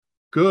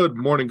Good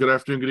morning, good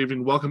afternoon, good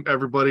evening. Welcome,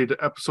 everybody, to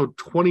episode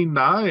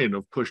 29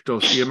 of Push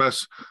Dose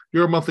EMS,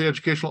 your monthly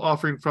educational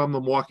offering from the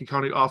Milwaukee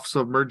County Office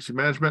of Emergency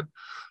Management.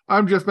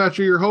 I'm Jeff Matcher,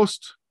 your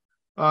host.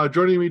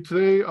 Joining me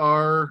today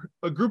are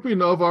a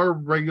grouping of our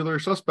regular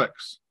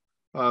suspects.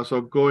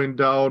 So going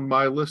down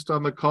my list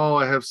on the call,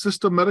 I have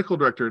System Medical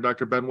Director,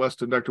 Dr. Ben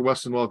Weston. Dr.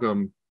 Weston,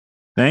 welcome.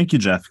 Thank you,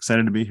 Jeff.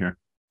 Excited to be here.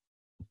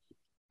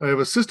 I have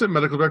Assistant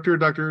Medical Director,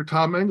 Dr.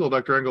 Tom Engel.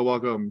 Dr. Engel,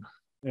 welcome.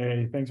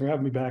 Hey, thanks for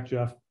having me back,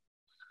 Jeff.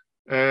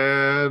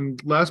 And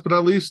last but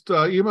not least,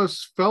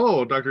 EMS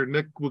Fellow, Dr.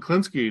 Nick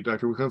Wiklinski.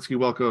 Dr. Wiklinski,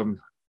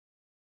 welcome.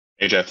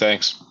 Hey, Jeff,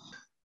 thanks.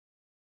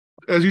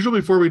 As usual,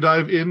 before we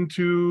dive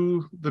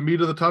into the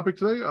meat of the topic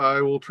today,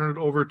 I will turn it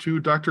over to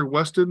Dr.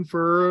 Weston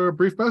for a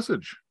brief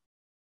message.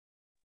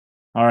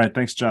 All right,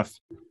 thanks, Jeff.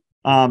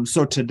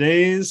 So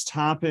today's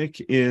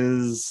topic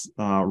is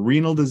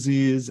renal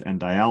disease and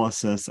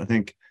dialysis. I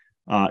think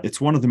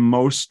it's one of the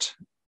most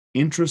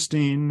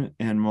interesting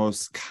and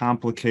most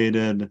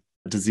complicated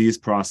disease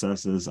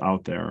processes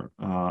out there.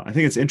 I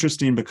think it's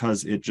interesting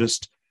because it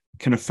just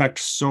can affect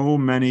so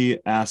many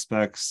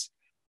aspects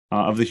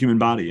of the human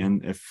body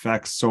and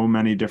affects so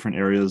many different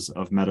areas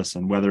of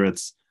medicine, whether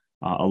it's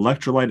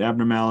electrolyte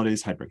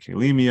abnormalities,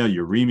 hyperkalemia,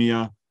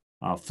 uremia,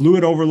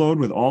 fluid overload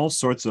with all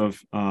sorts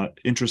of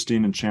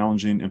interesting and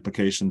challenging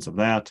implications of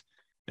that,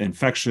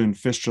 infection,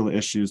 fistula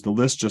issues, the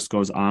list just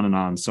goes on and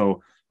on.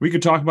 So we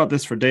could talk about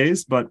this for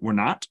days, but we're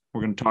not.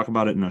 We're going to talk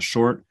about it in a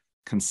short,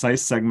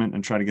 concise segment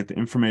and try to get the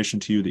information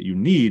to you that you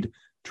need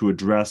to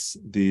address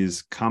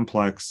these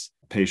complex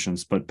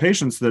patients, but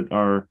patients that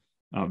are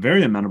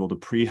very amenable to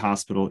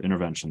pre-hospital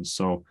interventions.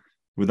 So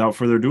without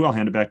further ado, I'll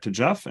hand it back to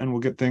Jeff and we'll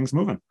get things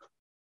moving.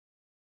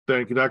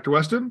 Thank you, Dr.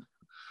 Weston.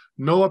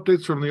 No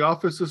updates from the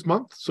office this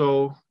month,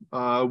 so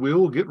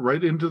we'll get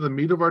right into the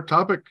meat of our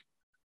topic.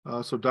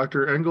 So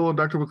Dr. Engel and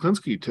Dr.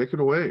 Wiklinski, take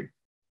it away.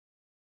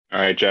 All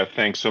right, Jeff,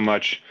 thanks so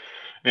much.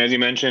 And as you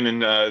mentioned, in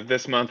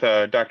this month,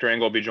 Dr.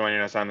 Engel will be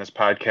joining us on this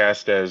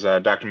podcast as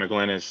Dr.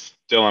 McGlynn is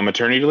still on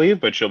maternity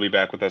leave, but she'll be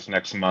back with us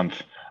next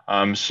month.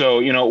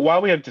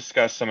 While we have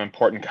discussed some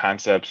important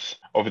concepts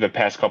over the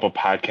past couple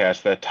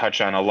podcasts that touch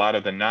on a lot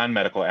of the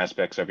non-medical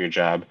aspects of your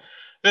job,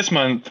 this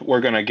month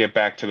we're going to get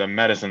back to the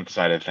medicine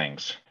side of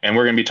things, and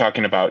we're going to be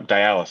talking about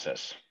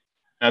dialysis.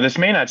 Now, this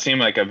may not seem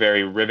like a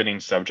very riveting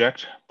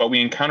subject, but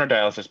we encounter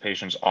dialysis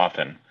patients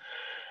often.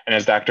 And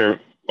as Dr.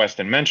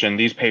 Weston mentioned,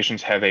 these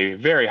patients have a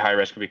very high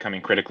risk of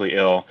becoming critically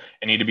ill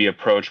and need to be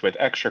approached with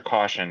extra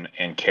caution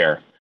and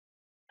care.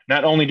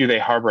 Not only do they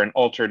harbor an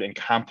altered and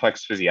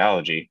complex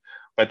physiology,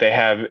 but they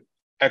have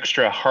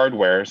extra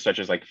hardware such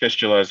as like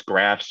fistulas,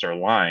 grafts, or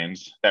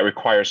lines that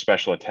require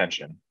special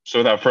attention. So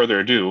without further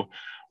ado,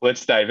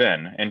 let's dive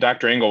in. And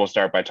Dr. Engel will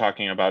start by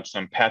talking about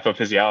some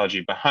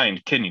pathophysiology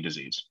behind kidney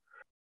disease.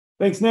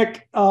 Thanks,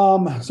 Nick. So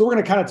we're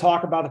going to kind of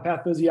talk about the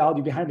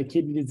pathophysiology behind the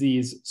kidney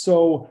disease.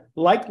 So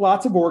like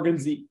lots of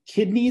organs, the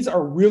kidneys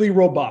are really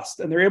robust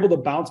and they're able to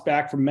bounce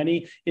back from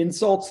many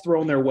insults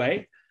thrown their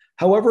way.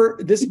 However,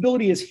 this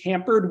ability is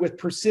hampered with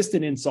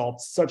persistent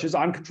insults, such as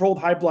uncontrolled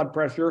high blood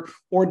pressure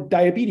or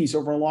diabetes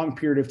over a long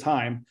period of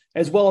time,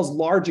 as well as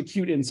large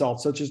acute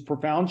insults, such as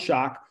profound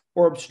shock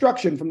or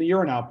obstruction from the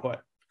urine output.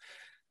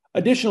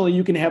 Additionally,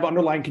 you can have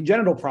underlying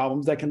congenital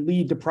problems that can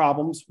lead to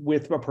problems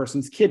with a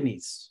person's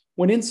kidneys.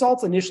 When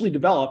insults initially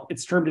develop,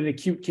 it's termed an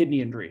acute kidney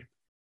injury.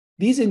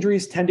 These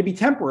injuries tend to be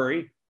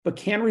temporary, but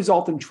can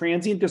result in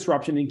transient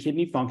disruption in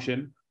kidney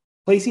function,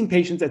 placing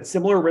patients at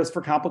similar risk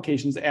for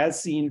complications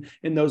as seen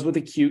in those with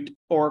acute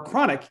or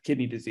chronic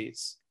kidney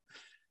disease.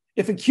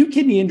 If acute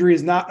kidney injury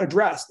is not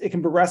addressed, it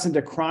can progress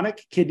into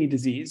chronic kidney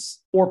disease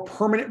or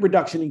permanent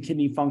reduction in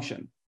kidney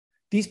function.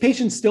 These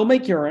patients still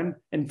make urine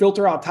and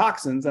filter out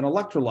toxins and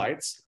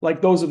electrolytes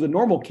like those of the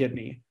normal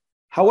kidney.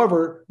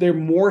 However, they're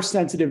more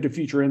sensitive to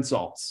future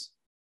insults.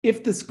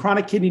 If this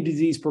chronic kidney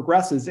disease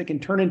progresses, it can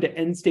turn into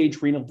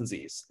end-stage renal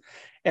disease.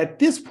 At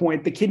this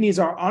point, the kidneys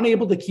are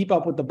unable to keep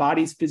up with the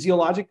body's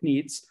physiologic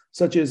needs,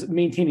 such as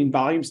maintaining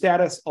volume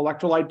status,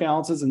 electrolyte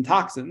balances, and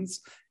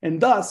toxins,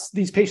 and thus,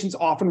 these patients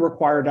often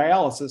require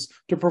dialysis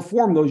to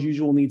perform those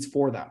usual needs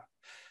for them.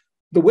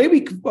 The way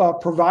we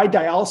provide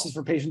dialysis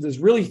for patients is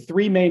really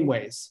three main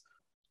ways.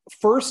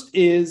 First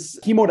is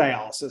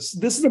hemodialysis.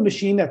 This is a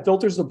machine that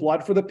filters the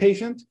blood for the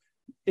patient.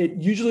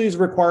 It usually is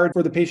required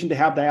for the patient to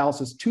have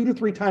dialysis 2 to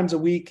 3 times a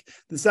week.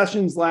 The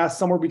sessions last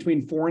somewhere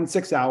between 4 and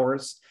 6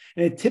 hours,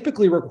 and it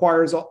typically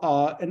requires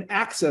an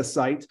access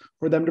site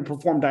for them to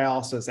perform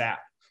dialysis at.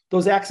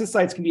 Those access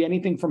sites can be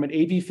anything from an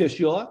AV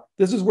fistula.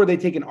 This is where they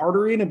take an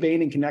artery and a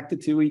vein and connect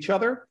it to each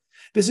other.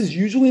 This is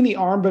usually in the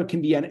arm, but it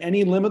can be on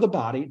any limb of the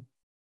body,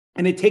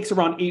 and it takes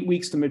around 8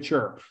 weeks to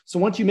mature. So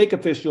once you make a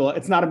fistula,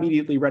 it's not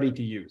immediately ready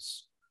to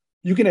use.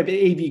 You can have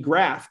AV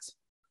graft.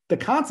 The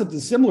concept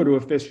is similar to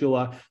a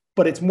fistula,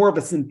 but it's more of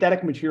a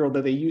synthetic material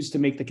that they use to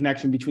make the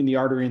connection between the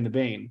artery and the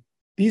vein.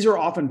 These are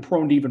often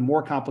prone to even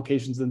more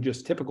complications than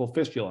just typical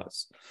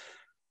fistulas.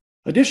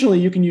 Additionally,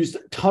 you can use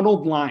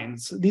tunneled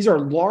lines. These are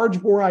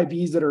large bore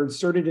IVs that are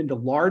inserted into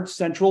large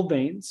central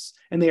veins,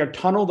 and they are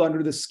tunneled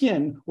under the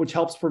skin, which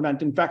helps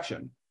prevent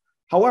infection.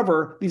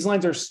 However, these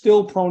lines are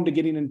still prone to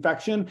getting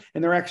infection,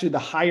 and they're actually the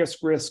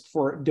highest risk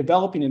for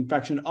developing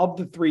infection of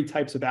the 3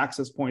 types of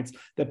access points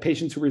that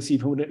patients who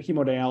receive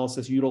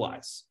hemodialysis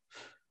utilize.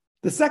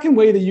 The second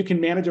way that you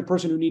can manage a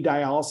person who needs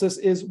dialysis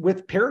is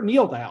with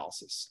peritoneal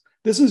dialysis.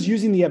 This is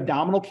using the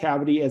abdominal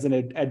cavity as a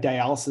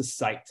dialysis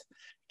site.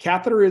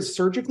 Catheter is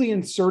surgically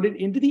inserted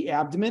into the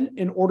abdomen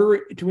in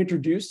order to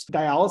introduce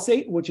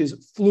dialysate, which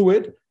is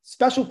fluid,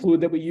 special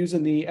fluid that we use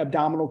in the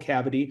abdominal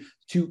cavity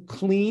to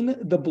clean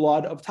the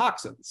blood of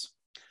toxins.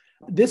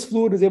 This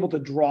fluid is able to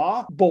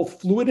draw both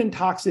fluid and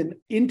toxin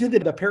into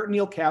the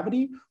peritoneal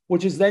cavity,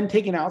 which is then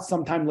taken out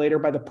sometime later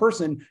by the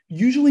person,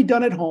 usually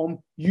done at home,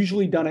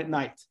 usually done at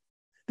night.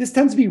 This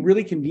tends to be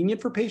really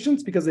convenient for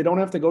patients because they don't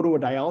have to go to a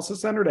dialysis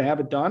center to have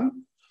it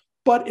done,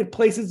 but it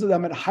places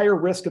them at higher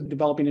risk of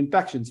developing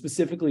infection,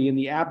 specifically in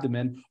the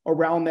abdomen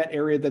around that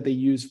area that they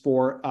use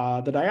for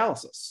the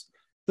dialysis.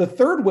 The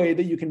third way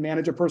that you can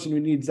manage a person who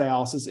needs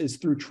dialysis is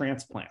through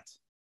transplant.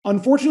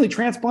 Unfortunately,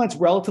 transplant's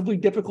relatively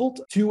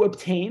difficult to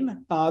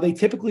obtain. They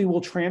typically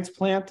will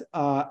transplant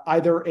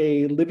either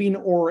a living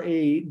or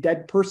a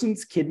dead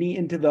person's kidney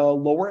into the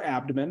lower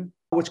abdomen,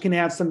 which can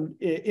have some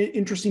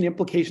interesting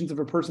implications if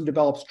a person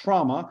develops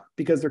trauma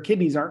because their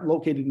kidneys aren't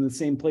located in the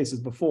same place as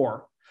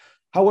before.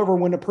 However,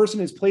 when a person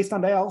is placed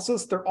on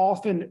dialysis, they're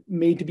often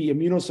made to be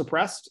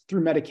immunosuppressed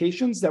through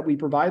medications that we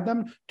provide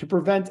them to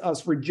prevent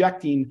us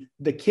rejecting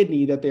the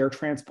kidney that they are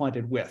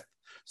transplanted with.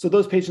 So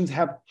those patients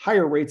have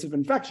higher rates of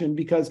infection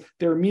because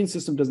their immune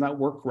system does not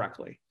work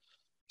correctly.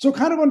 So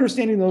kind of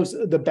understanding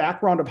the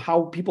background of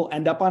how people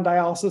end up on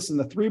dialysis and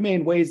the 3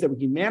 main ways that we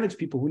can manage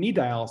people who need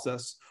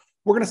dialysis,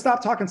 we're going to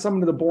stop talking some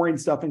of the boring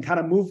stuff and kind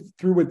of move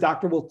through with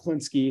Dr.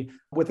 Wilklinski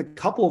with a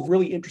couple of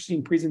really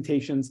interesting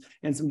presentations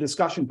and some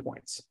discussion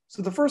points.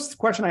 So the first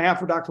question I have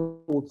for Dr.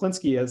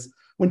 Wilklinski is,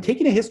 when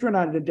taking a history on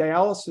a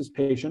dialysis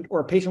patient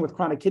or a patient with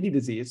chronic kidney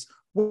disease,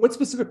 what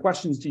specific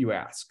questions do you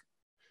ask?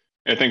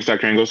 Yeah, thanks,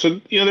 Dr. Engel.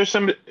 So, there's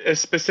some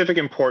specific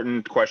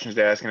important questions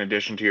to ask in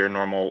addition to your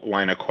normal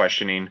line of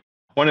questioning.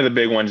 One of the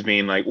big ones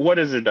being like, what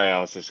is their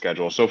dialysis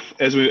schedule? So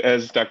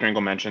as Dr.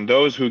 Engel mentioned,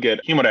 those who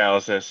get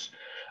hemodialysis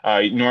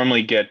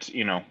normally get,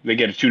 they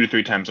get it 2 to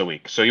 3 times a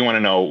week. So you want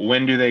to know,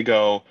 when do they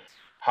go?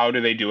 How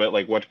do they do it?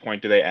 Like, what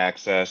point do they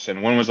access?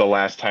 And when was the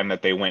last time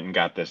that they went and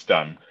got this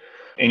done?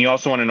 And you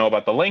also want to know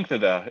about the length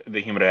of the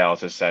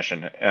hemodialysis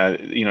session.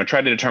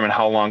 Try to determine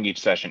how long each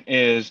session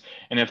is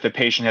and if the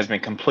patient has been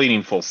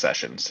completing full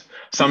sessions.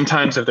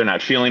 Sometimes if they're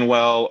not feeling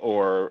well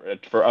or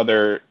for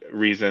other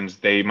reasons,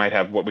 they might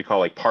have what we call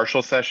like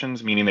partial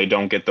sessions, meaning they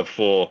don't get the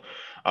full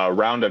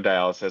round of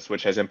dialysis,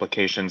 which has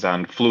implications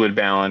on fluid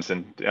balance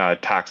and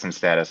toxin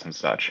status and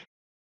such.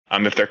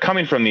 If they're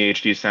coming from the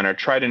HD center,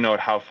 try to note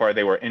how far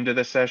they were into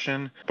the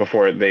session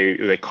before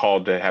they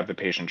called to have the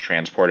patient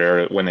transported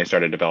or when they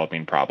started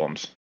developing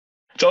problems.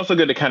 It's also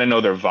good to kind of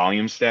know their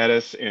volume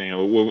status.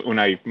 When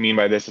I mean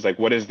by this is like,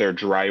 what is their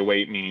dry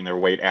weight, meaning their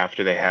weight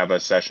after they have a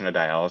session of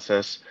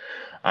dialysis.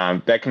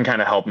 That can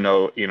kind of help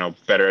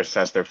better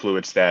assess their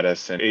fluid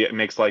status. And it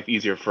makes life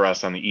easier for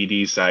us on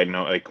the ED side,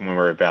 like when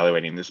we're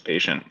evaluating this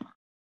patient.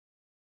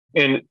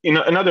 And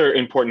another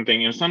important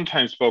thing,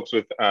 sometimes folks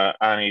with on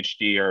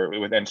HD or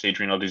with end-stage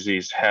renal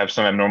disease have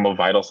some abnormal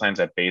vital signs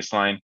at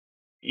baseline.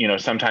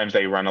 Sometimes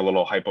they run a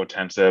little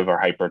hypotensive or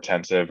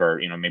hypertensive,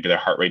 or maybe their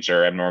heart rates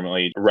are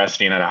abnormally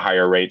resting at a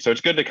higher rate. So it's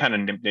good to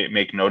kind of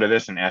make note of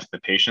this and ask the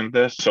patient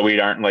this, so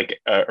we aren't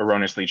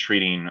erroneously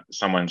treating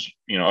someone's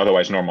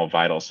otherwise normal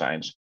vital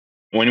signs.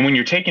 When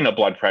you're taking a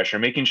blood pressure,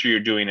 making sure you're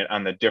doing it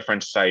on the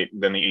different site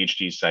than the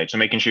HD site. So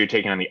making sure you're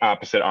taking on the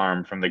opposite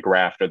arm from the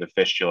graft or the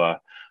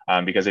fistula,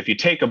 because if you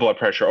take a blood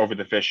pressure over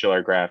the fistula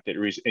or graft,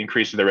 it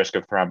increases the risk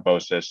of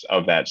thrombosis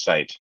of that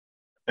site.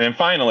 And then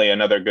finally,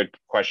 another good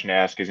question to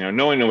ask is,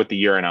 knowing what the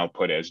urine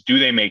output is. Do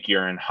they make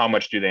urine? How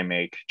much do they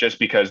make? Just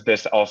because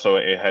this also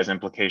it has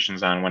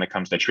implications on when it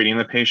comes to treating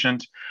the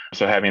patient.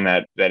 So having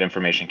that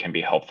information can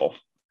be helpful.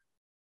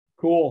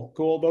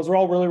 Cool. Those are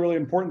all really, really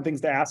important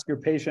things to ask your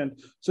patient.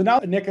 So now,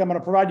 Nick, I'm going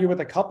to provide you with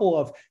a couple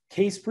of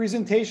case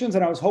presentations,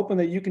 and I was hoping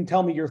that you can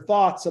tell me your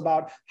thoughts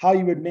about how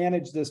you would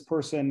manage this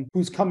person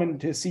who's coming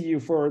to see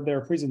you for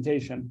their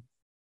presentation.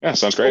 Yeah,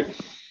 sounds great.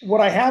 What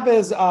I have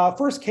is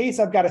first case,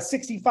 I've got a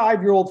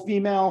 65-year-old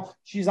female.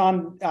 She's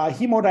on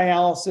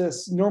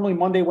hemodialysis, normally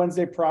Monday,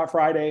 Wednesday,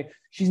 Friday.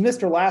 She's missed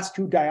her last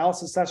 2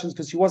 dialysis sessions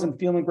because she wasn't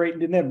feeling great and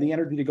didn't have the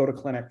energy to go to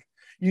clinic.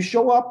 You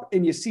show up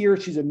and you see her.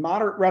 She's in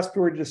moderate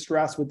respiratory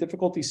distress with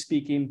difficulty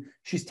speaking.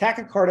 She's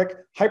tachycardic,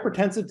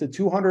 hypertensive to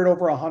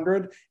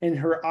 200/100, and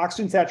her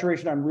oxygen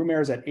saturation on room air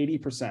is at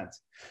 80%.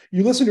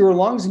 You listen to her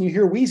lungs and you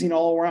hear wheezing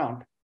all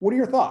around. What are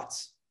your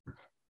thoughts?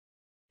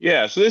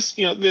 Yeah, so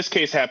this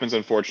case happens,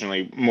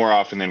 unfortunately, more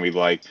often than we'd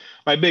like.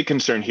 My big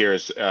concern here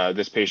is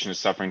this patient is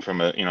suffering from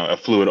a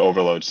fluid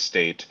overload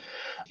state.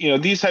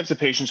 These types of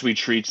patients we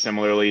treat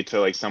similarly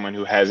to like someone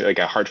who has like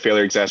a heart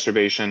failure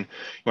exacerbation. You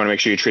want to make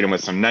sure you treat them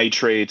with some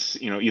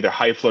nitrates, either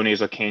high flow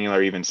nasal cannula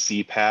or even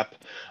CPAP.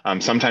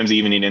 Sometimes they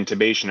even need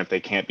intubation if they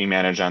can't be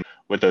managed on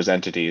with those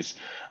entities.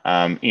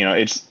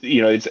 It's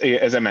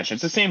as I mentioned,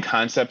 it's the same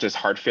concept as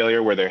heart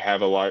failure, where they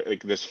have a lot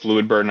like this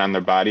fluid burden on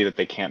their body that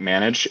they can't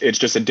manage. It's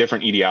just a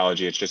different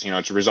etiology. It's just,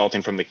 it's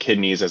resulting from the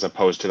kidneys as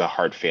opposed to the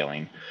heart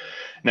failing.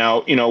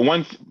 Now,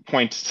 one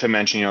point to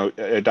mention,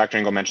 Dr.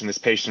 Engel mentioned this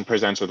patient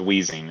presents with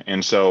wheezing.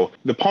 And so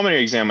the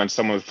pulmonary exam on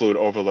someone with fluid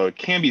overload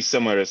can be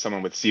similar to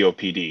someone with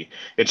COPD.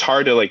 It's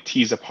hard to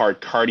tease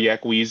apart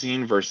cardiac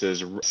wheezing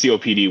versus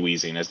COPD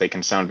wheezing, as they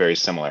can sound very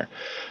similar.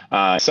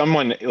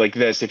 Someone like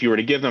this, if you were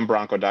to give them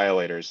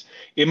bronchodilators,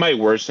 it might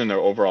worsen their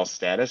overall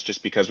status,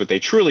 just because what they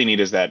truly need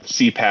is that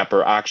CPAP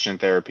or oxygen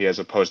therapy as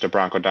opposed to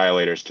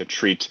bronchodilators to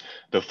treat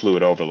the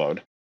fluid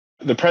overload.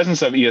 The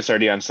presence of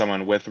ESRD on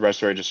someone with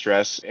respiratory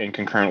distress and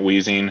concurrent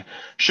wheezing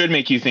should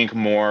make you think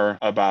more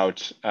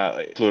about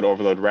fluid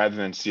overload rather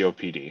than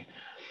COPD.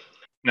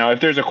 Now,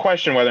 if there's a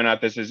question whether or not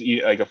this is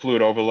like a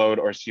fluid overload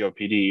or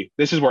COPD,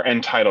 this is where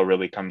end tidal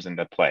really comes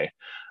into play.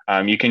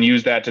 You can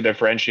use that to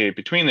differentiate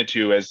between the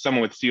two. As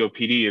someone with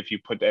COPD, if you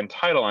put end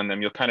tidal on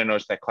them, you'll kind of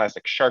notice that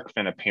classic shark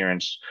fin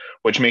appearance,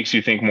 which makes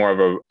you think more of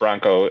a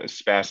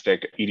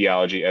bronchospastic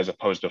etiology as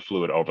opposed to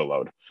fluid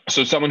overload.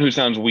 So someone who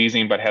sounds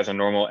wheezing but has a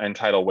normal end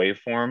tidal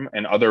waveform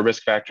and other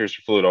risk factors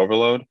for fluid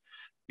overload,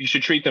 you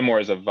should treat them more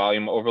as a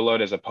volume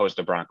overload as opposed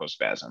to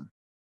bronchospasm.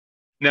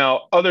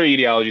 Now, other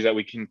etiologies that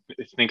we can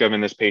think of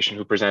in this patient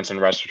who presents in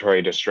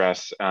respiratory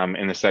distress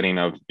in the setting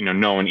of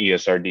known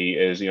ESRD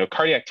is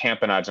cardiac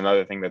tamponade is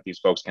another thing that these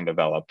folks can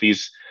develop.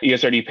 These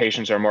ESRD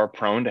patients are more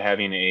prone to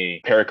having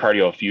a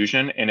pericardial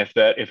effusion, and if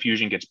that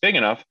effusion gets big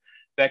enough,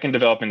 that can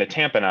develop into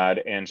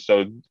tamponade. And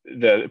so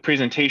the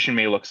presentation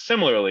may look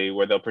similarly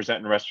where they'll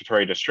present in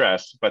respiratory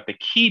distress, but the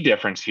key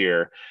difference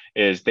here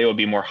is they will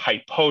be more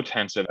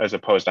hypotensive as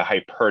opposed to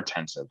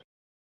hypertensive.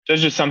 So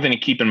it's just something to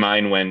keep in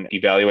mind when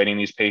evaluating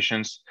these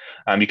patients.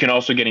 You can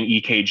also get an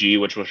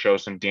EKG, which will show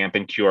some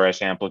dampened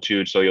QRS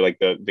amplitude. So you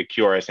the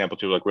QRS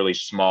amplitude will look really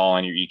small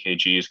on your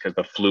EKGs because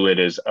the fluid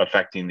is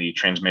affecting the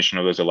transmission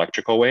of those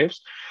electrical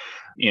waves.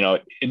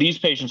 These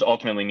patients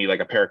ultimately need like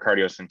a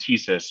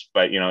pericardiocentesis,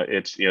 but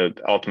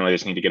ultimately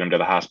just need to get them to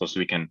the hospital so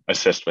we can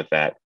assist with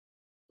that.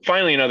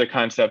 Finally, another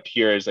concept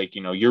here is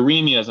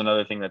uremia is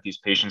another thing that these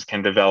patients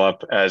can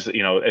develop. As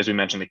we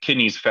mentioned, the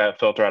kidneys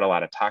filter out a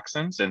lot of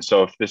toxins. And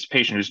so if this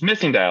patient who's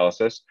missing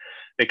dialysis,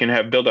 they can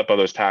have buildup of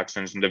those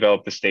toxins and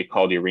develop the state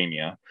called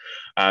uremia.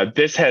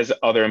 This has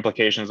other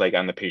implications like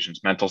on the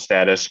patient's mental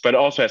status, but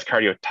also has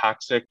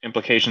cardiotoxic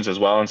implications as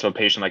well. And so a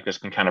patient like this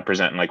can kind of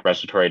present in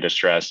respiratory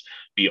distress,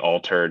 be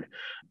altered.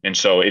 And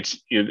so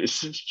it's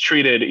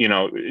treated,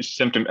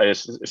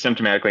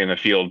 symptomatically in the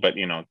field, but,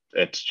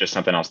 it's just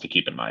something else to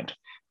keep in mind.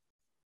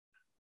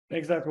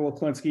 Thanks, Dr.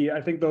 Wilklinski.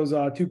 I think those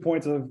 2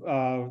 points of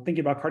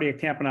thinking about cardiac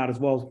tamponade as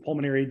well as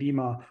pulmonary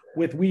edema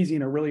with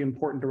wheezing are really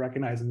important to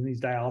recognize in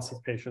these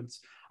dialysis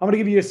patients. I'm going to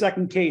give you a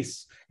second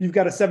case. You've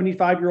got a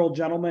 75-year-old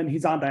gentleman.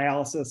 He's on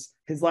dialysis.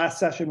 His last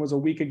session was a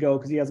week ago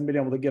because he hasn't been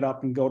able to get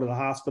up and go to the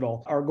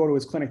hospital or go to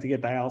his clinic to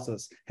get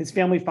dialysis. His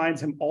family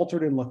finds him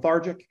altered and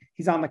lethargic.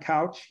 He's on the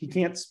couch. He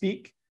can't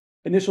speak.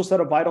 Initial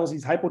set of vitals,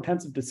 he's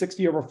hypotensive to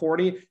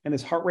 60/40, and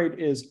his heart rate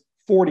is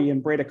 40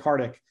 and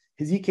bradycardic.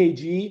 His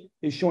EKG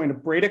is showing a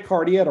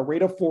bradycardia at a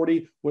rate of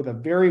 40 with a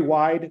very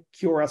wide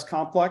QRS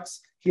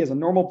complex. He has a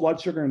normal blood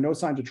sugar and no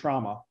signs of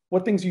trauma.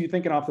 What things are you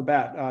thinking off the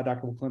bat,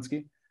 Dr.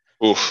 Wilklinski?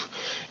 Oof.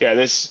 Yeah,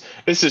 this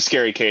is a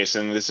scary case,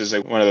 and this is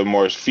one of the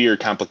more feared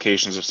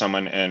complications of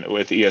someone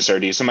with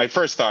ESRD. So my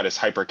first thought is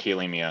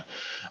hyperkalemia.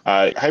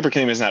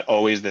 Hyperkalemia is not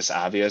always this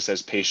obvious,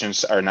 as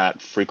patients are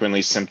not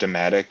frequently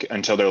symptomatic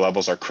until their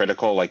levels are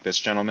critical, like this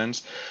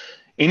gentleman's.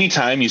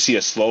 Anytime you see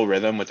a slow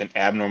rhythm with an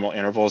abnormal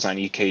intervals on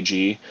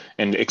EKG,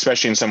 and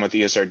especially in someone with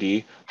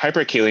ESRD,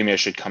 hyperkalemia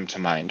should come to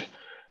mind.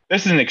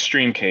 This is an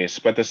extreme case,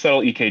 but the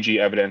subtle EKG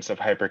evidence of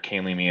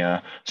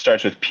hyperkalemia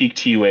starts with peak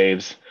T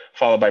waves,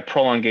 followed by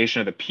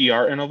prolongation of the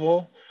PR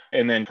interval,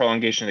 and then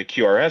prolongation of the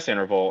QRS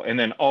interval. And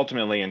then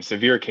ultimately, in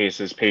severe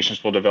cases,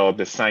 patients will develop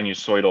this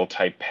sinusoidal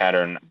type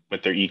pattern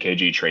with their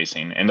EKG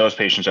tracing. And those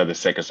patients are the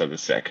sickest of the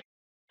sick.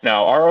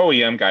 Now, our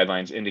OEM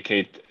guidelines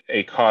indicate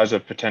a cause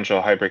of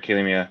potential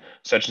hyperkalemia,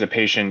 such as a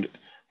patient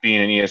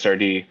being an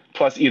ESRD,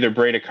 plus either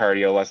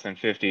bradycardia less than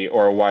 50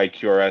 or a wide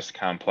QRS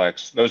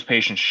complex. Those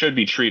patients should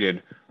be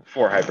treated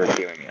for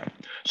hyperkalemia.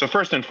 So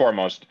first and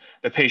foremost,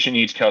 the patient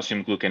needs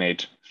calcium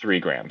gluconate 3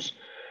 grams.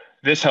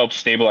 This helps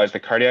stabilize the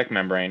cardiac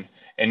membrane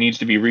and needs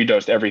to be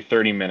redosed every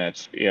 30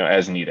 minutes,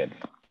 as needed.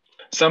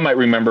 Some might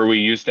remember we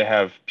used to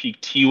have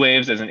peak T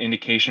waves as an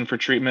indication for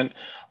treatment,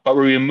 but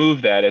we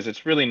remove that as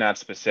it's really not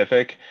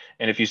specific.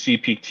 And if you see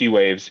peak T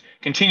waves,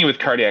 continue with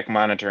cardiac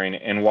monitoring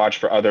and watch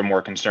for other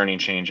more concerning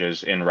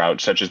changes en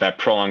route, such as that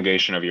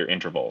prolongation of your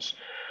intervals.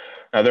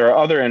 Now, there are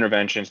other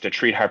interventions to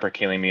treat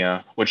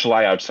hyperkalemia, which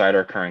lie outside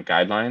our current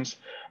guidelines,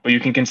 but you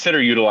can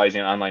consider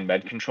utilizing online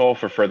med control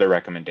for further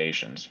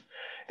recommendations.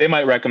 They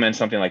might recommend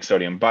something like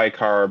sodium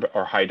bicarb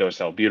or high-dose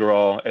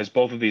albuterol, as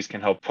both of these can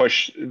help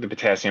push the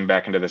potassium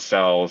back into the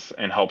cells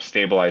and help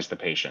stabilize the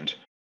patient.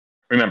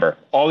 Remember,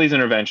 all these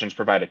interventions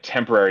provide a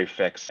temporary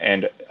fix,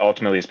 and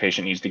ultimately this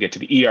patient needs to get to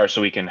the ER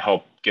so we can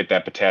help get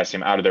that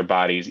potassium out of their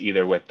bodies,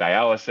 either with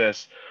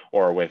dialysis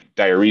or with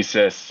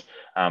diuresis.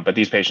 But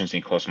these patients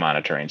need close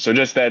monitoring. So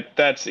just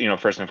that's,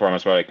 first and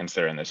foremost what I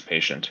consider in this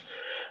patient.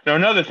 Now,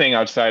 another thing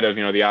outside of,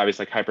 the obvious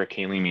like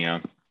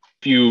hyperkalemia,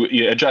 if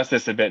you adjust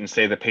this a bit and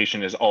say the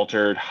patient is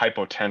altered,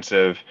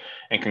 hypotensive,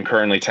 and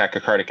concurrently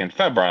tachycardic and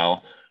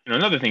febrile,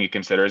 another thing you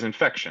consider is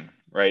infection,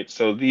 right?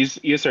 So these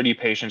ESRD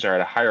patients are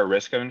at a higher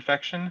risk of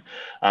infection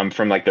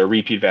from like their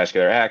repeat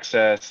vascular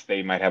access.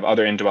 They might have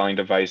other indwelling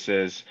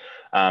devices,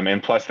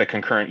 and plus the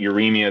concurrent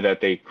uremia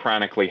that they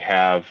chronically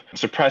have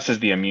suppresses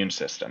the immune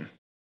system.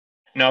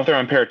 Now, if they're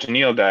on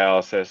peritoneal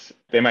dialysis,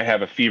 they might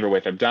have a fever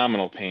with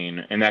abdominal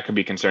pain, and that could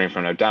be concerning for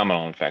an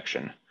abdominal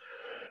infection.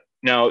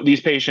 Now, these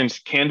patients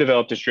can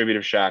develop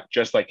distributive shock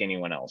just like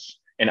anyone else,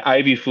 and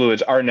IV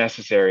fluids are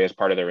necessary as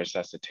part of their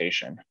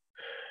resuscitation.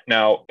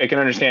 Now, I can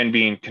understand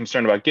being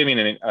concerned about giving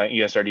an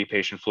ESRD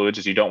patient fluids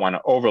as you don't want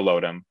to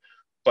overload them,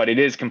 but it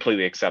is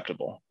completely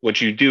acceptable.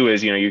 What you do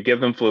is, you give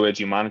them fluids,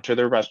 you monitor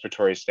their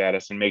respiratory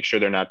status and make sure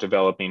they're not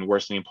developing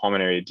worsening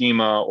pulmonary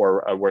edema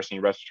or a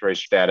worsening respiratory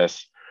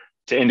status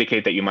to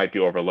indicate that you might be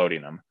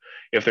overloading them.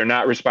 If they're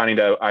not responding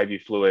to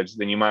IV fluids,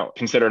 then you might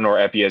consider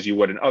norepi as you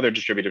would in other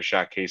distributive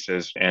shock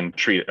cases and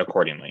treat it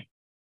accordingly.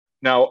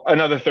 Now,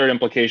 another third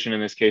implication in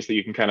this case that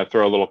you can kind of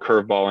throw a little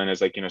curveball in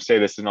is like, say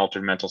this is an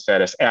altered mental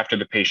status after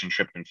the patient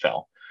tripped and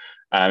fell.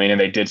 And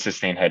they did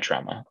sustain head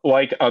trauma.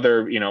 Like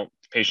other,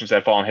 patients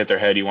that fall and hit their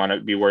head, you want to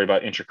be worried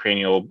about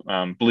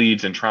intracranial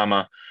bleeds and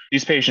trauma.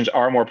 These patients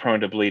are more prone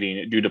to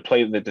bleeding due to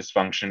platelet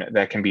dysfunction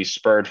that can be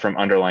spurred from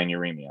underlying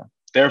uremia.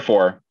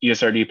 Therefore,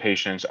 ESRD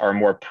patients are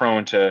more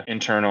prone to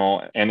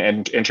internal and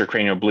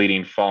intracranial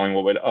bleeding following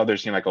what would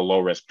others seem like a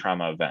low-risk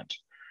trauma event.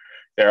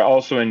 They're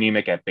also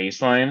anemic at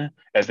baseline,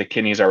 as the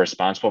kidneys are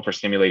responsible for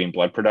stimulating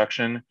blood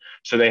production,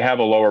 so they have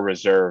a lower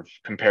reserve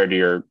compared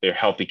to their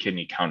healthy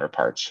kidney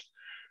counterparts.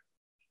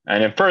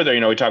 And then further,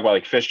 we talk about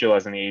like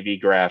fistulas in the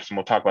AV grafts, and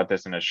we'll talk about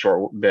this in a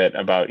short bit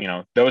about,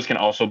 those can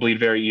also bleed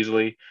very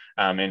easily.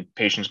 And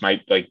patients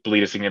might like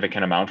bleed a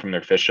significant amount from their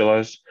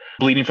fistulas.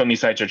 Bleeding from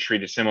these sites are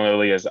treated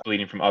similarly as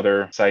bleeding from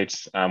other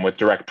sites with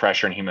direct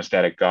pressure and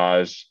hemostatic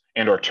gauze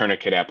and or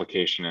tourniquet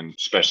application in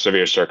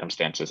severe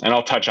circumstances. And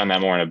I'll touch on that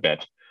more in a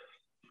bit.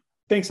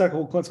 Thanks, Dr.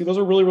 Woklinski. Those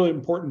are really, really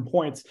important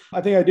points.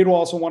 I think I did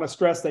also want to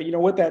stress that,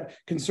 with that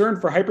concern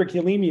for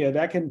hyperkalemia,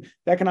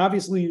 that can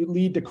obviously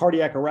lead to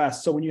cardiac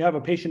arrest. So when you have a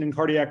patient in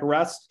cardiac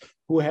arrest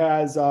who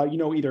has,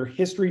 either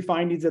history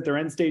findings that they're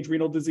end-stage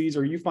renal disease,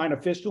 or you find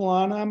a fistula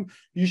on them,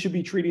 you should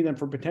be treating them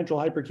for potential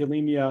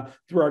hyperkalemia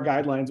through our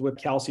guidelines with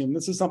calcium.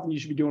 This is something you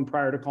should be doing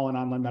prior to calling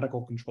online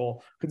medical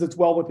control, because it's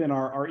well within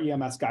our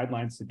EMS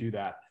guidelines to do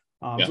that.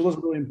 So those are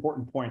really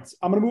important points.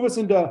 I'm going to move us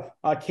into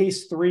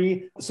case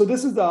 3. So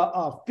this is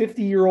a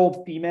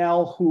 50-year-old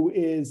female who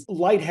is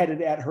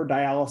lightheaded at her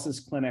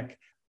dialysis clinic.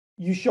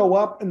 You show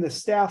up and the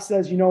staff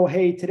says,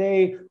 hey,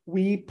 today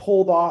we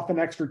pulled off an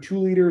extra 2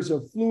 liters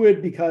of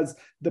fluid because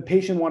the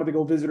patient wanted to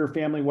go visit her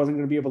family, wasn't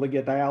going to be able to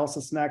get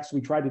dialysis next.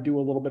 We tried to do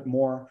a little bit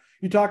more.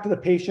 You talk to the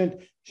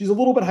patient. She's a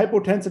little bit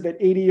hypotensive at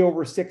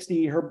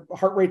 80/60. Her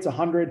heart rate's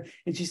 100.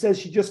 And she says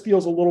she just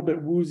feels a little bit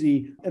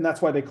woozy. And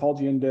that's why they called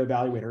you in to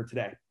evaluate her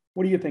today.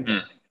 What do you think?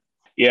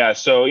 Yeah.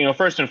 So,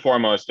 first and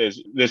foremost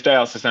is this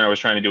dialysis center was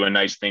trying to do a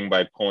nice thing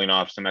by pulling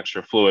off some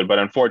extra fluid, but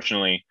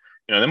unfortunately,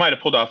 they might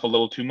have pulled off a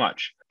little too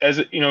much. As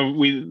this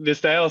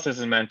dialysis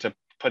is meant to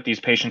put these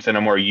patients in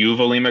a more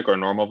euvolemic or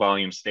normal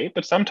volume state,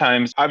 but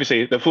sometimes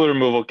obviously the fluid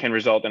removal can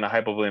result in a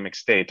hypovolemic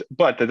state,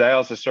 but the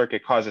dialysis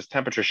circuit causes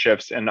temperature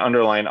shifts and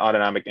underlying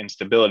autonomic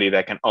instability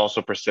that can also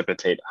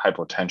precipitate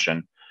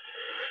hypotension.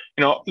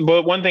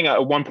 But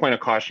one point of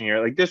caution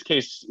here, like this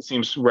case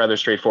seems rather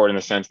straightforward in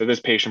the sense that this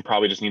patient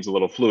probably just needs a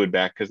little fluid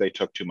back because they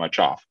took too much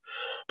off.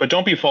 But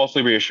don't be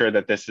falsely reassured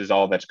that this is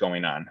all that's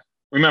going on.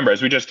 Remember,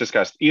 as we just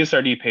discussed,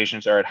 ESRD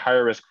patients are at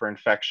higher risk for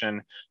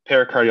infection,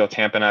 pericardial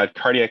tamponade,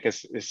 cardiac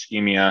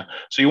ischemia.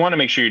 So you want to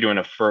make sure you're doing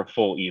a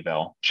full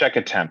eval. Check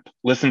a temp,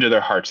 listen to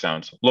their heart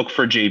sounds, look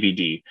for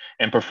JVD,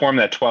 and perform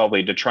that 12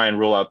 lead to try and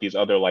rule out these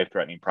other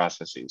life-threatening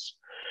processes.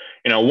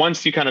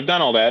 Once you kind of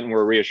done all that and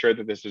we're reassured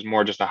that this is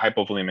more just a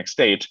hypovolemic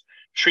state,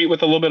 treat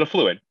with a little bit of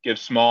fluid. Give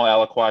small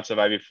aliquots of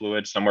IV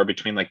fluid, somewhere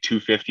between like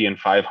 250 and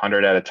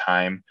 500 at a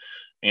time,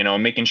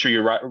 making sure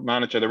you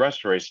monitor the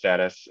respiratory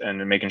status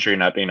and making sure you're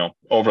not,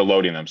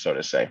 overloading them, so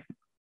to say.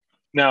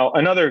 Now,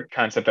 another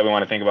concept that we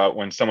want to think about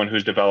when someone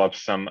who's developed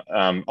some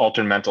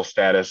altered mental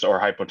status or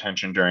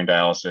hypotension during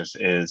dialysis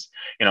is,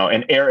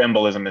 an air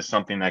embolism is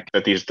something that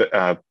these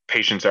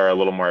patients are a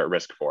little more at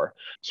risk for.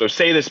 So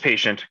say this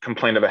patient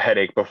complained of a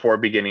headache before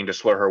beginning to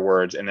slur her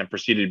words and then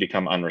proceeded to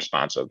become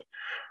unresponsive.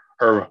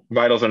 Her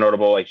vitals are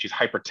notable, like she's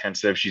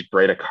hypertensive, she's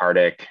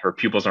bradycardic, her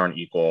pupils aren't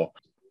equal.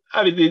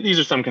 These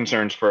are some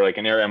concerns for like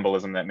an air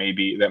embolism that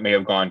may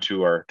have gone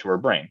to her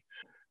brain.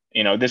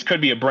 This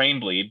could be a brain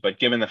bleed, but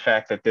given the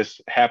fact that this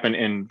happened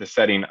in the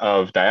setting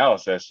of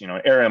dialysis,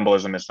 air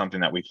embolism is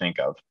something that we think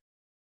of.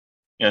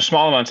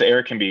 Small amounts of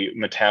air can be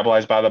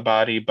metabolized by the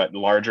body, but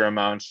larger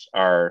amounts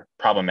are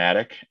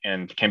problematic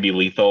and can be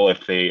lethal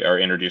if they are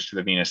introduced to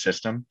the venous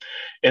system.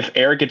 If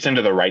air gets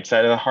into the right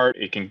side of the heart,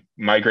 it can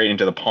migrate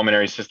into the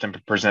pulmonary system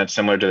and present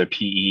similar to the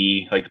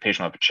PE, like the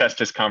patient will have chest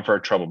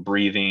discomfort, trouble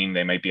breathing,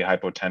 they might be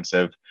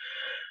hypotensive.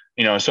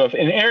 So if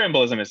an air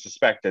embolism is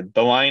suspected,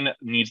 the line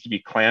needs to be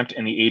clamped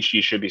and the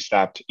HG should be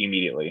stopped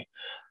immediately.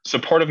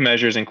 Supportive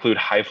measures include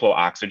high flow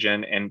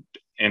oxygen and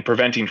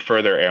preventing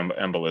further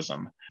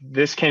embolism.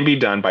 This can be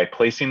done by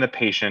placing the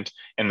patient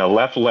in the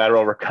left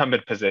lateral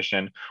recumbent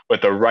position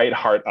with the right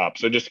heart up.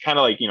 So just kind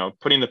of like,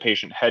 putting the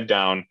patient head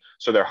down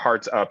so their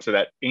heart's up so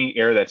that any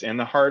air that's in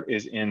the heart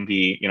is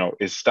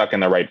is stuck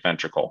in the right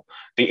ventricle.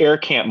 The air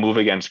can't move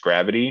against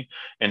gravity.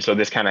 And so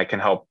this kind of can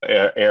help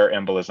air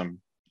embolism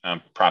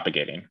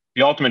propagating.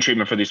 The ultimate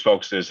treatment for these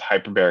folks is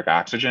hyperbaric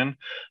oxygen.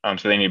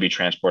 So they need to be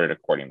transported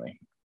accordingly.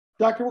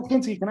 Dr.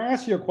 Wilkinski, can I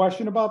ask you a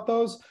question about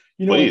those?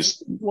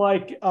 Please.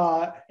 Like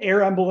air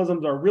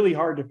embolisms are really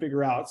hard to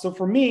figure out. So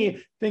for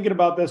me, thinking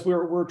about this,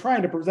 we're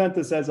trying to present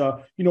this as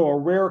a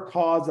rare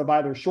cause of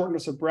either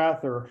shortness of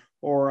breath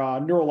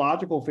or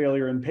neurological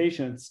failure in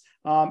patients.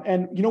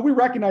 And we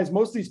recognize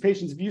most of these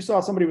patients, if you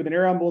saw somebody with an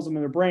air embolism in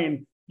their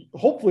brain,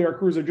 hopefully our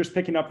crews are just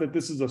picking up that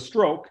this is a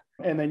stroke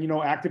and then,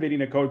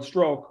 activating a code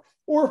stroke.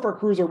 Or if our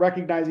crews are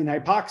recognizing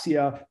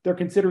hypoxia, they're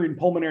considering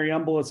pulmonary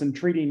embolus and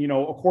treating,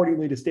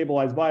 accordingly to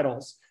stabilize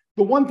vitals.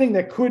 The one thing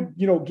that could,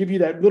 give you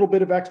that little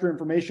bit of extra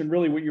information,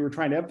 really what you were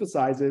trying to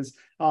emphasize is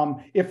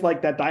if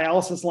like that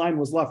dialysis line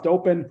was left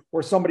open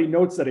or somebody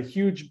notes that a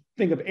huge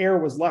thing of air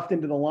was left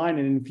into the line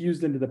and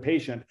infused into the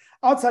patient.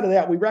 Outside of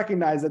that, we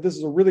recognize that this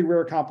is a really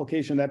rare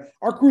complication that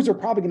our crews are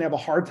probably going to have a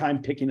hard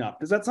time picking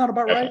up. Does that sound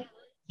about right?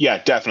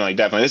 Yeah, definitely.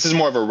 This is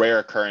more of a rare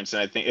occurrence.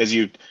 And I think as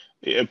you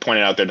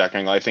pointed out there, Dr.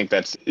 Engel, I think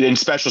that's in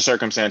special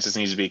circumstances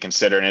needs to be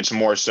considered. And it's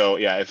more so,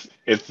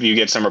 if you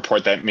get some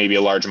report that maybe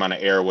a large amount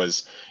of air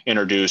was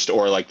introduced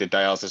or like the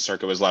dialysis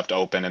circuit was left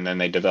open and then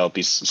they develop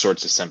these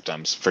sorts of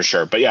symptoms for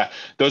sure. But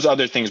those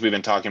other things we've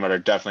been talking about are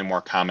definitely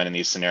more common in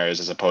these scenarios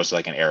as opposed to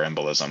like an air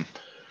embolism.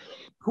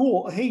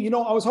 Cool. Hey,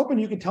 I was hoping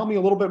you could tell me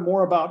a little bit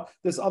more about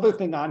this other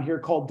thing on here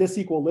called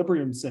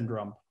disequilibrium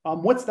syndrome.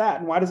 What's that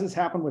and why does this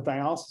happen with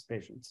dialysis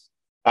patients?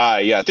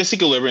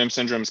 Disequilibrium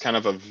syndrome is kind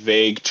of a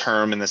vague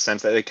term in the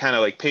sense that it kind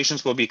of like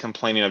patients will be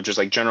complaining of just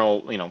like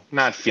general,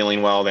 not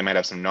feeling well. They might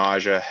have some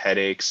nausea,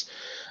 headaches,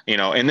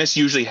 and this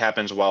usually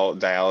happens while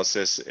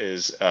dialysis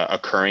is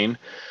occurring.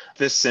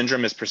 This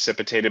syndrome is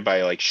precipitated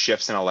by like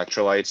shifts in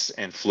electrolytes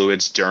and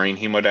fluids during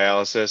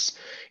hemodialysis.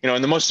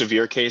 In the most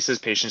severe cases,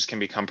 patients can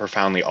become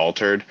profoundly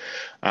altered.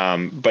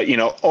 But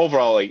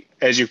overall, like,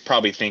 as you're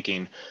probably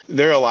thinking,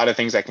 there are a lot of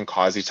things that can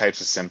cause these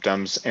types of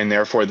symptoms. And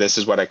therefore, this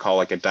is what I call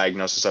like a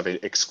diagnosis of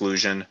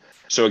exclusion.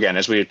 So again,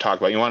 as we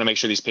talked about, you want to make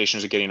sure these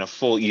patients are getting a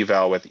full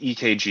eval with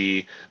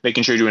EKG,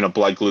 making sure you're doing a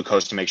blood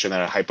glucose to make sure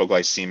they're not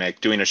hypoglycemic,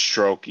 doing a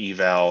stroke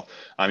eval.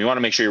 You want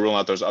to make sure you're ruling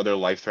out those other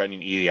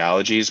life-threatening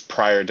etiologies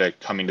prior to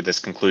coming to this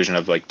conclusion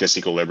of like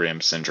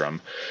disequilibrium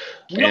syndrome.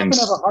 We often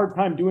have a hard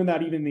time doing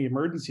that even in the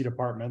emergency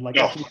department, like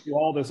after we do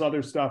all this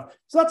other stuff.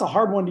 So that's a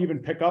hard one to even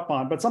pick up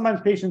on. But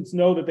sometimes patients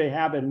know that they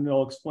have it and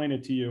they'll explain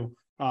it to you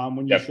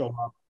when you show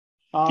up.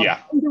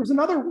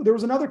 There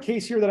was another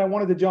case here that I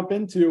wanted to jump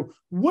into.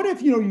 What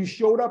if you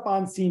showed up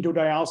on scene to a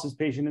dialysis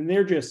patient and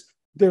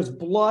there's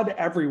blood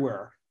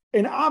everywhere,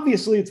 and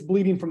obviously it's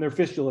bleeding from their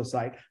fistula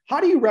site?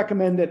 How do you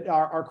recommend that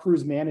our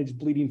crews manage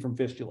bleeding from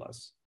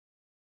fistulas?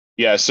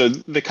 Yeah, so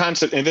the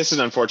concept, and this is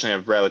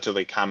unfortunately a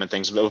relatively common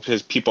thing,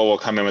 because people will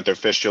come in with their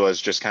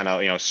fistulas just kind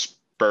of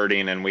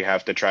spurting, and we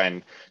have to try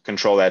and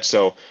control that.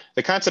 So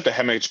the concept of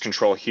hemorrhage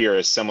control here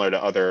is similar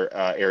to other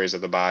areas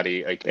of the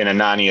body, like in a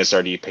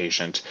non-ESRD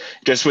patient.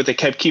 Just with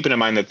keeping in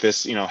mind that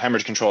this,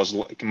 hemorrhage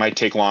control might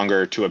take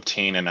longer to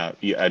obtain in a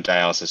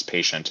dialysis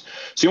patient.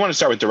 So you want to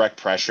start with direct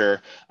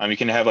pressure. You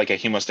can have like a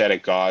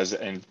hemostatic gauze,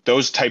 and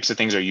those types of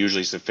things are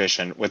usually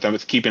sufficient.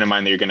 With keeping in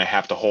mind that you're going to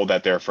have to hold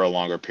that there for a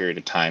longer period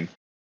of time.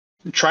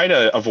 Try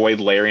to avoid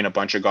layering a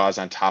bunch of gauze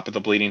on top of the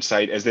bleeding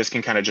site, as this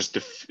can kind of just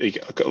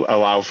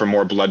allow for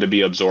more blood to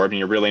be absorbed, and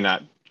you're really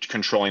not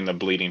controlling the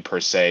bleeding per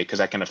se, because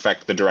that can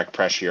affect the direct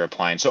pressure you're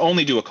applying. So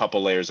only do a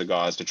couple layers of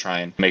gauze to try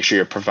and make sure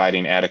you're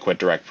providing adequate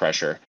direct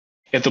pressure.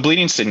 If the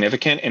bleeding's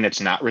significant and it's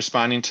not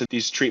responding to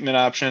these treatment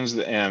options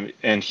and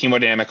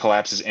hemodynamic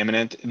collapse is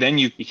imminent, then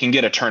you can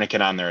get a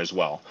tourniquet on there as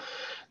well.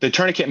 The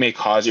tourniquet may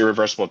cause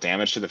irreversible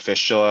damage to the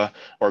fistula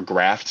or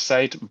graft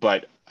site,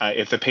 but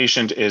if the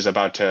patient is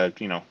about to,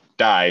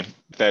 die,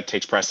 that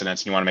takes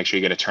precedence, and you want to make sure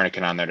you get a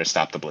tourniquet on there to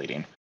stop the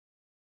bleeding.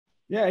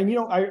 Yeah, and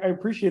I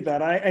appreciate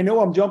that. I know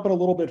I'm jumping a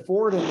little bit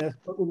forward in this,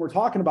 but when we're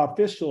talking about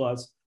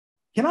fistulas,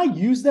 can I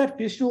use that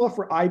fistula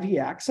for IV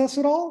access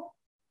at all?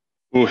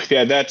 Ooh,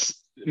 yeah, that's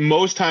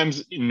most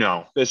times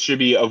no. This should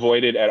be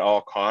avoided at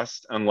all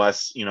costs,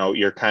 unless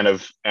you're kind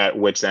of at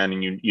wit's end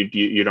and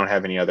you don't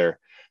have any other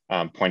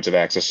points of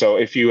access. So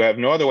if you have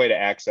no other way to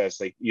access,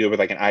 like either with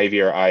like an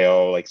IV or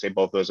IO, like say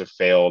both those have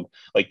failed,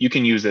 like you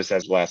can use this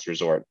as last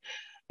resort.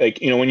 Like,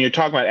 when you're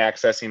talking about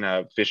accessing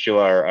a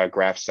fistula or a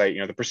graft site,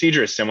 the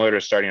procedure is similar to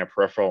starting a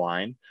peripheral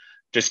line.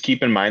 just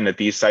keep in mind that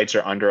these sites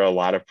are under a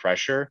lot of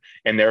pressure,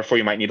 and therefore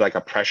you might need like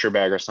a pressure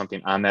bag or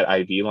something on that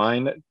IV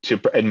line to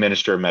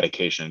administer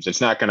medications.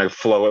 It's not going to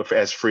flow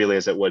as freely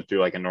as it would through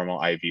like a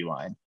normal IV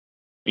line.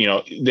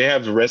 They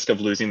have the risk of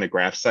losing the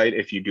graft site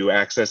if you do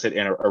access it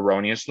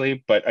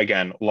erroneously. But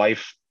again,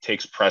 life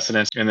takes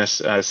precedence in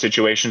this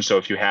situation. So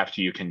if you have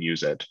to, you can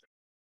use it.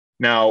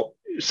 Now,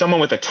 someone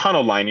with a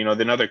tunneled line,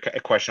 another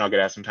question I'll get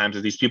asked sometimes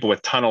is these people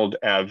with tunneled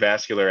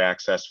vascular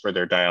access for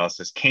their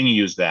dialysis, can you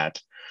use that?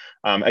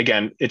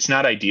 Again, it's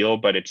not ideal,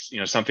 but it's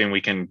something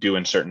we can do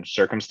in certain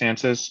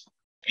circumstances.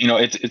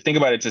 Think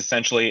about it's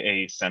essentially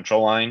a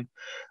central line.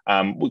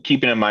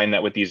 Keeping in mind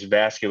that with these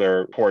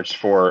vascular ports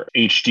for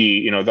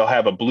HD, they'll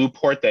have a blue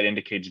port that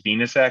indicates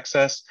venous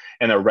access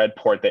and a red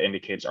port that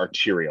indicates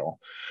arterial.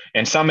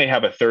 And some may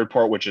have a third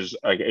port, which is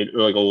it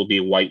will be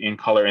white in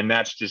color, and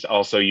that's just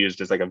also used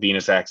as like a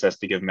venous access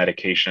to give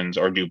medications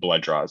or do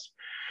blood draws.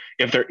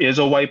 If there is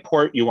a white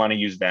port, you want to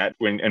use that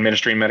when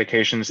administering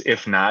medications.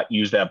 If not,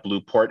 use that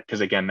blue port,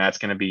 because again, that's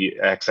going to be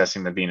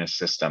accessing the venous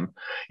system.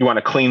 You want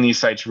to clean these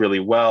sites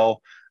really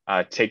well,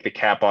 take the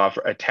cap off,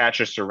 attach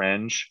a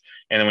syringe,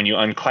 and then when you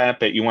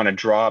unclap it, you want to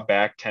draw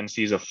back 10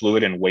 C's of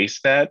fluid and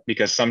waste that,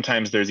 because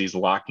sometimes there's these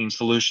locking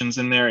solutions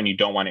in there and you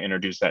don't want to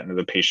introduce that into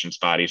the patient's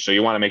body. So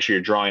you want to make sure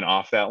you're drawing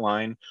off that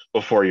line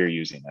before you're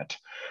using it.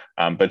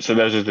 But so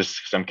those are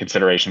just some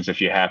considerations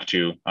if you have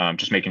to,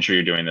 just making sure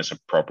you're doing this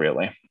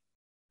appropriately.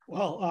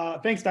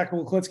 Well, thanks, Dr.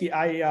 Wiklinski.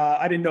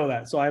 I didn't know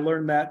that, so I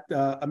learned that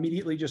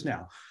immediately just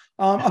now.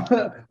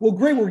 Well,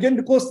 great. We're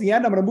getting close to the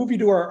end. I'm going to move you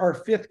to our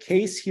fifth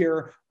case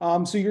here.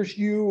 So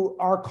you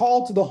are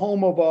called to the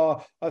home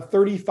of a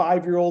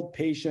 35-year-old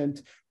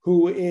patient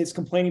who is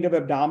complaining of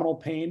abdominal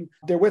pain.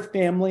 They're with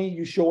family.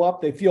 You show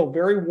up. They feel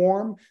very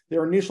warm.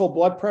 Their initial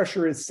blood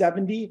pressure is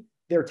 70.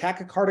 They're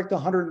tachycardic to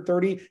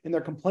 130, and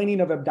they're complaining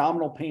of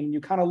abdominal pain.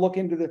 You kind of look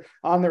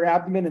on their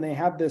abdomen, and they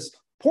have this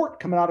port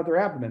coming out of their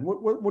abdomen.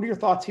 What are your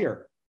thoughts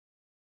here?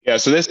 Yeah,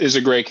 so this is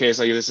a great case.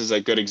 Like, this is a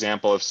good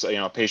example of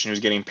a patient who's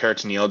getting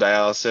peritoneal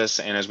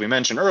dialysis, and as we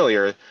mentioned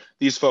earlier,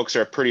 these folks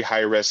are at pretty high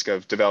risk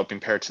of developing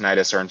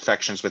peritonitis or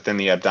infections within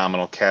the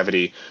abdominal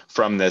cavity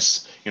from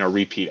this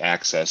repeat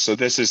access. So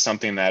this is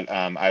something that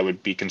I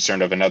would be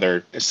concerned of,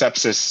 another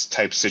sepsis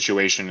type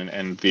situation,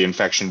 and the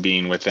infection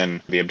being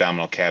within the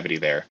abdominal cavity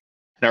there.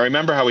 Now,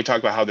 remember how we talked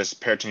about how this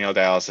peritoneal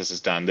dialysis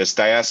is done. This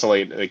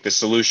diacylate, like the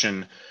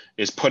solution,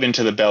 is put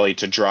into the belly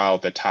to draw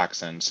out the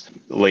toxins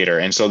later.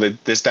 And so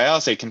this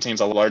dialysate contains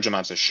a large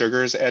amounts of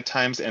sugars at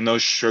times, and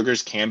those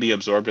sugars can be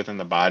absorbed within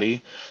the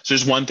body. So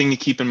just one thing to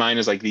keep in mind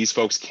is like these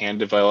folks can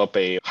develop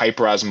a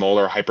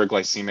hyperosmolar,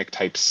 hyperglycemic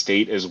type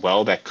state as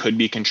well that could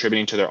be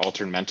contributing to their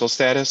altered mental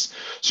status.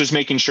 So just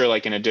making sure,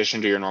 like in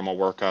addition to your normal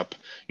workup,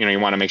 you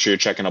want to make sure you're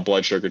checking a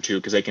blood sugar too,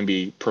 because they can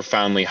be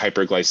profoundly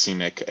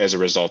hyperglycemic as a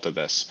result of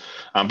this.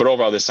 But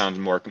overall, this sounds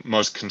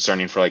most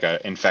concerning for like an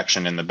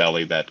infection in the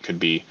belly that could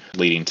be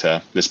leading to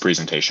this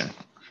presentation.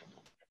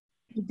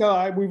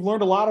 We've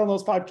learned a lot on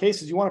those 5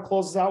 cases. You want to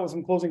close us out with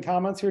some closing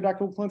comments here,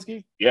 Dr.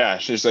 Wiklinski? Yeah,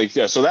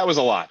 so that was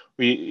a lot.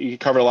 We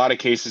covered a lot of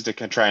cases to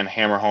try and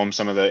hammer home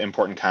some of the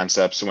important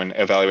concepts when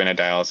evaluating a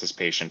dialysis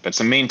patient. But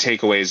some main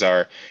takeaways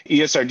are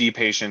ESRD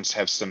patients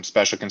have some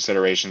special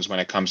considerations when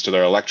it comes to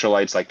their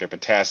electrolytes, like their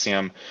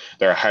potassium.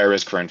 They're at higher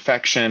risk for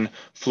infection,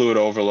 fluid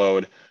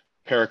overload,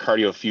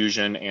 pericardial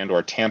effusion and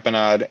or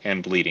tamponade,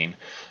 and bleeding.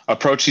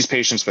 Approach these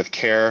patients with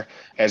care,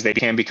 as they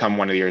can become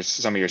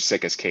some of your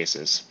sickest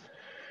cases.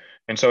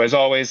 And so, as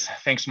always,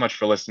 thanks so much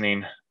for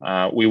listening.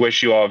 We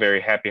wish you all a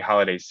very happy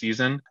holiday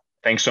season.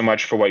 Thanks so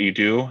much for what you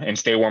do, and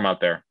stay warm out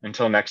there.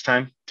 Until next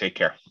time, take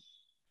care.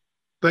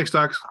 Thanks,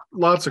 Doc.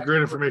 Lots of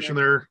great information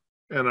there,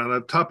 and on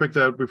a topic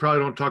that we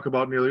probably don't talk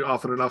about nearly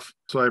often enough.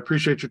 So I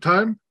appreciate your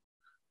time.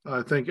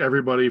 I thank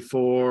everybody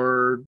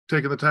for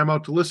taking the time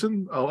out to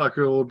listen. I'll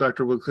echo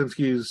Dr.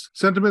 Wiklinski's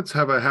sentiments.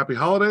 Have a happy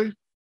holiday.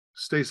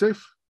 Stay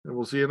safe, and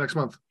we'll see you next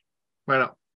month. Bye now.